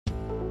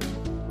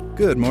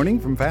Good morning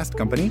from Fast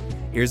Company.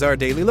 Here's our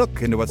daily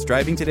look into what's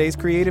driving today's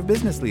creative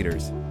business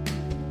leaders.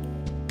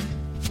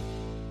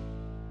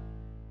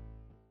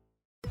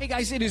 Hey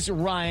guys, it is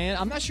Ryan.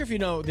 I'm not sure if you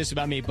know this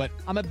about me, but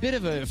I'm a bit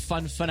of a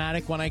fun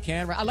fanatic when I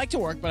can. I like to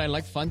work, but I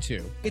like fun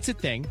too. It's a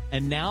thing.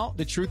 And now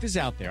the truth is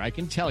out there. I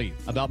can tell you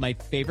about my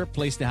favorite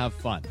place to have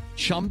fun.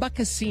 Chumba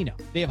Casino.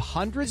 They have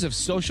hundreds of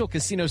social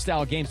casino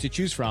style games to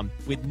choose from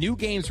with new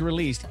games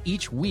released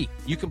each week.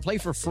 You can play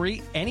for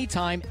free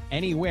anytime,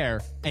 anywhere.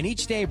 And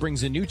each day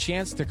brings a new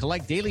chance to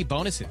collect daily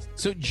bonuses.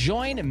 So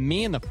join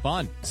me in the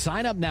fun.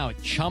 Sign up now at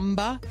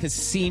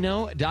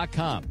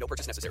ChumbaCasino.com. No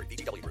purchase necessary.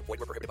 VGW Group. Void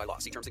where prohibited by law.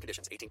 See terms and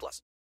conditions.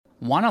 18+.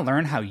 Want to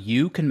learn how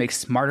you can make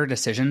smarter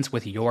decisions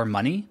with your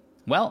money?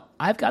 Well,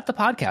 I've got the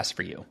podcast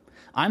for you.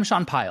 I'm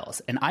Sean Piles,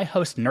 and I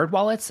host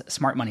NerdWallet's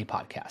Smart Money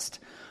Podcast.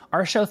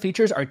 Our show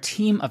features our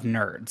team of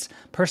nerds,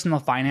 personal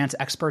finance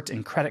experts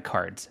in credit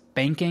cards,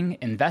 banking,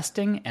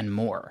 investing, and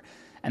more.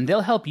 And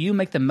they'll help you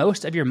make the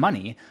most of your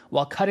money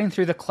while cutting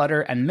through the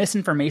clutter and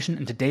misinformation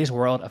in today's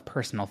world of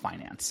personal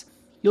finance.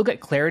 You'll get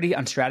clarity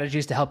on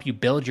strategies to help you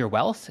build your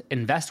wealth,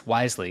 invest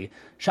wisely,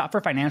 shop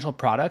for financial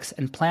products,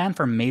 and plan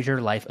for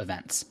major life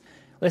events.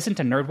 Listen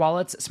to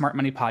NerdWallet's Smart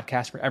Money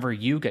Podcast wherever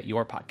you get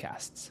your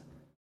podcasts.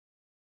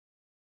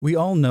 We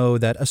all know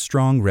that a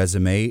strong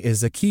resume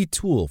is a key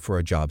tool for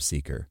a job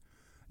seeker.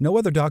 No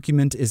other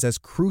document is as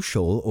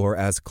crucial or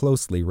as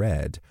closely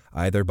read,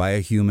 either by a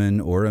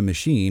human or a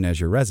machine, as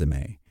your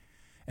resume.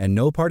 And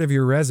no part of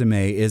your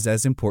resume is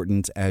as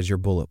important as your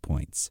bullet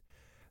points.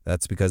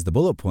 That's because the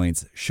bullet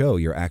points show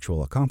your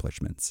actual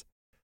accomplishments.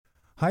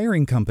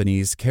 Hiring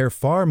companies care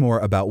far more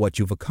about what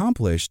you've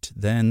accomplished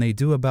than they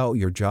do about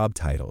your job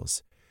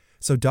titles.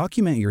 So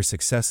document your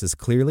successes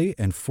clearly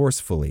and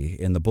forcefully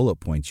in the bullet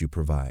points you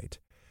provide.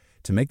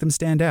 To make them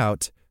stand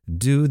out,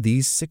 do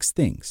these 6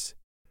 things.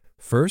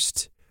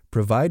 First,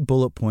 provide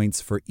bullet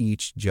points for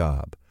each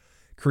job.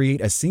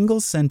 Create a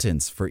single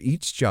sentence for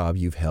each job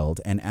you've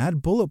held and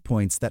add bullet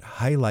points that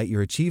highlight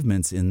your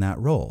achievements in that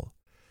role.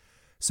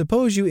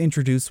 Suppose you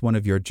introduce one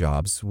of your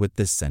jobs with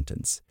this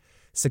sentence: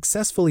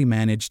 successfully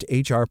managed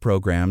HR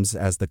programs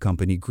as the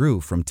company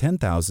grew from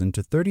 10,000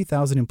 to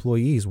 30,000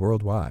 employees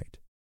worldwide.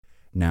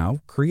 Now,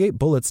 create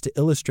bullets to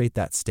illustrate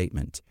that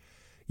statement.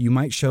 You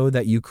might show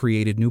that you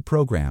created new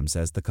programs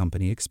as the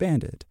company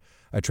expanded,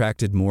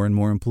 attracted more and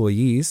more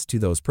employees to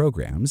those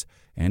programs,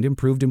 and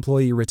improved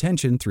employee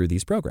retention through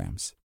these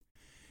programs.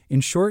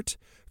 In short,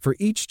 for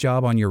each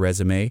job on your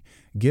resume,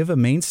 give a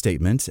main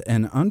statement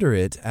and under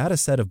it add a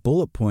set of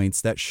bullet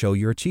points that show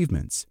your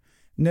achievements.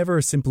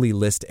 Never simply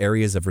list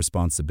areas of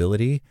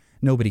responsibility.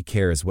 Nobody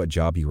cares what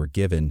job you were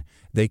given.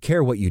 They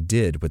care what you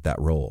did with that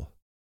role.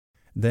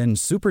 Then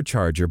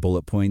supercharge your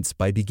bullet points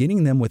by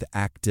beginning them with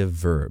active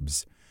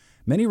verbs.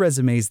 Many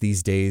resumes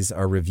these days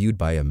are reviewed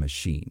by a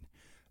machine.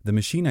 The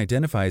machine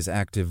identifies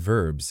active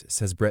verbs,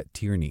 says Brett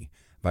Tierney,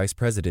 Vice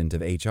President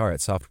of HR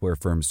at software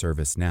firm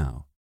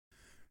ServiceNow.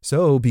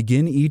 So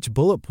begin each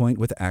bullet point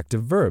with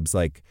active verbs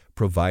like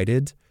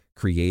provided,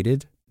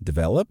 created,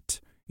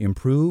 developed,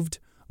 improved,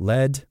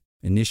 led,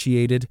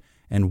 initiated,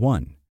 and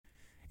won.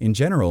 In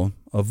general,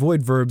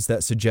 avoid verbs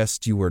that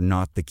suggest you were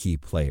not the key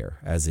player,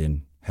 as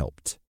in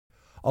helped.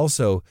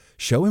 Also,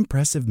 show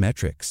impressive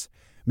metrics.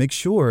 Make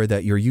sure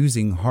that you're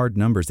using hard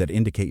numbers that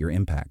indicate your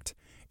impact.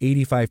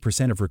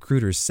 85% of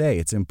recruiters say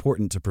it's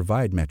important to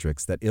provide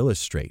metrics that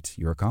illustrate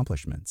your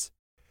accomplishments.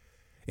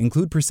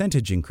 Include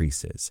percentage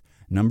increases,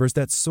 numbers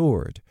that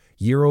soared,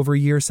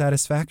 year-over-year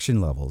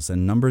satisfaction levels,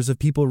 and numbers of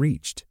people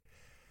reached.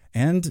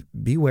 And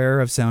beware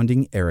of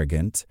sounding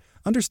arrogant.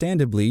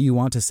 Understandably, you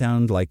want to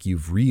sound like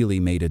you've really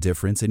made a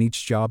difference in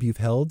each job you've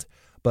held,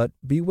 but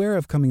beware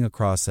of coming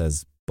across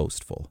as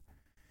boastful.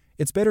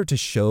 It's better to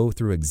show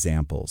through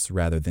examples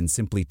rather than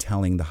simply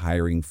telling the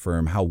hiring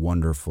firm how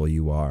wonderful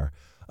you are.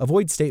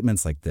 Avoid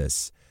statements like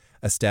this: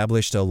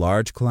 established a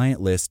large client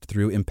list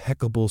through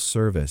impeccable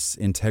service,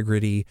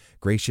 integrity,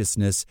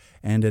 graciousness,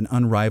 and an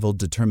unrivaled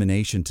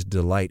determination to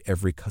delight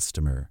every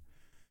customer.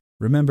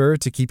 Remember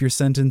to keep your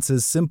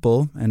sentences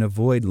simple and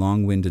avoid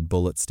long-winded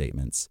bullet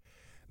statements.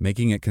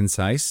 Making it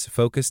concise,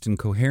 focused, and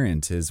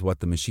coherent is what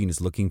the machine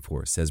is looking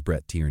for, says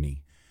Brett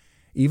Tierney.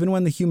 Even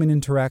when the human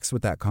interacts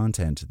with that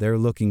content, they're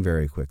looking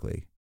very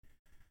quickly.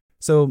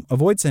 So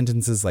avoid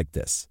sentences like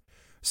this: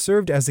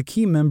 served as a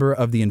key member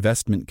of the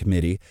investment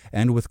committee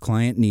and with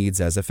client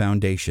needs as a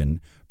foundation,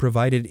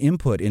 provided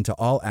input into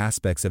all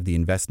aspects of the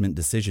investment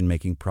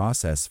decision-making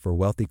process for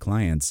wealthy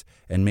clients,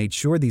 and made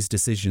sure these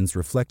decisions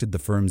reflected the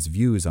firm's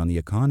views on the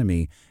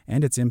economy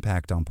and its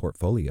impact on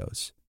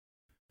portfolios.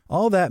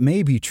 All that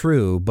may be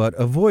true, but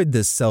avoid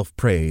this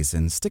self-praise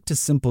and stick to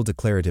simple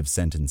declarative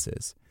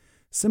sentences.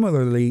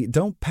 Similarly,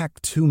 don't pack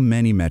too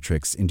many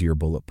metrics into your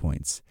bullet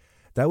points.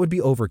 That would be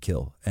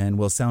overkill and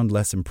will sound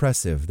less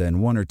impressive than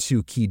 1 or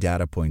 2 key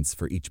data points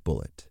for each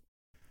bullet.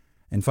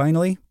 And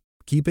finally,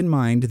 keep in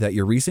mind that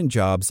your recent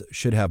jobs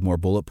should have more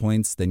bullet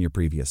points than your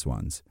previous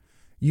ones.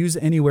 Use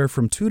anywhere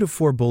from 2 to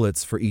 4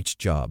 bullets for each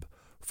job,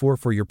 4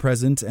 for your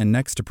present and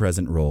next to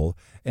present role,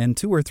 and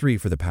 2 or 3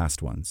 for the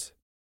past ones.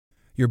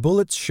 Your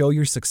bullets show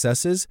your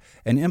successes,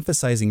 and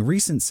emphasizing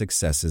recent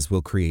successes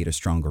will create a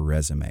stronger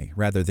resume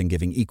rather than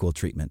giving equal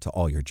treatment to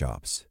all your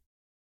jobs.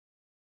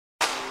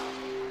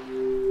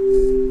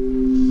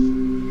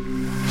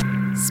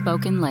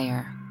 Spoken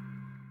Layer.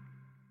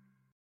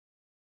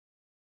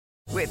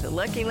 With the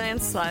Lucky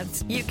Land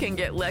Slots, you can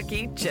get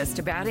lucky just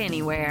about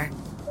anywhere.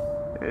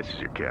 This is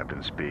your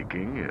captain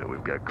speaking.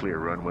 We've got clear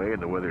runway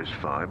and the weather's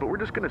fine, but we're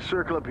just going to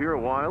circle up here a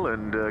while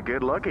and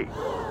get lucky.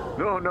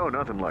 No,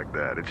 nothing like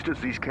that. It's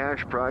just these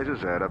cash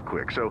prizes add up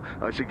quick. So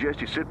I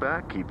suggest you sit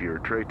back, keep your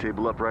tray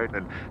table upright,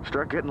 and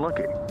start getting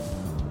lucky.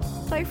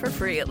 Play for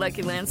free at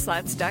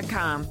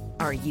LuckyLandSlots.com.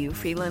 Are you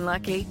feeling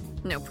lucky?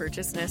 No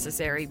purchase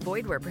necessary.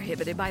 Void where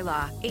prohibited by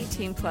law.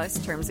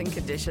 18+ terms and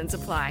conditions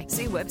apply.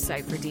 See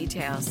website for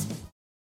details.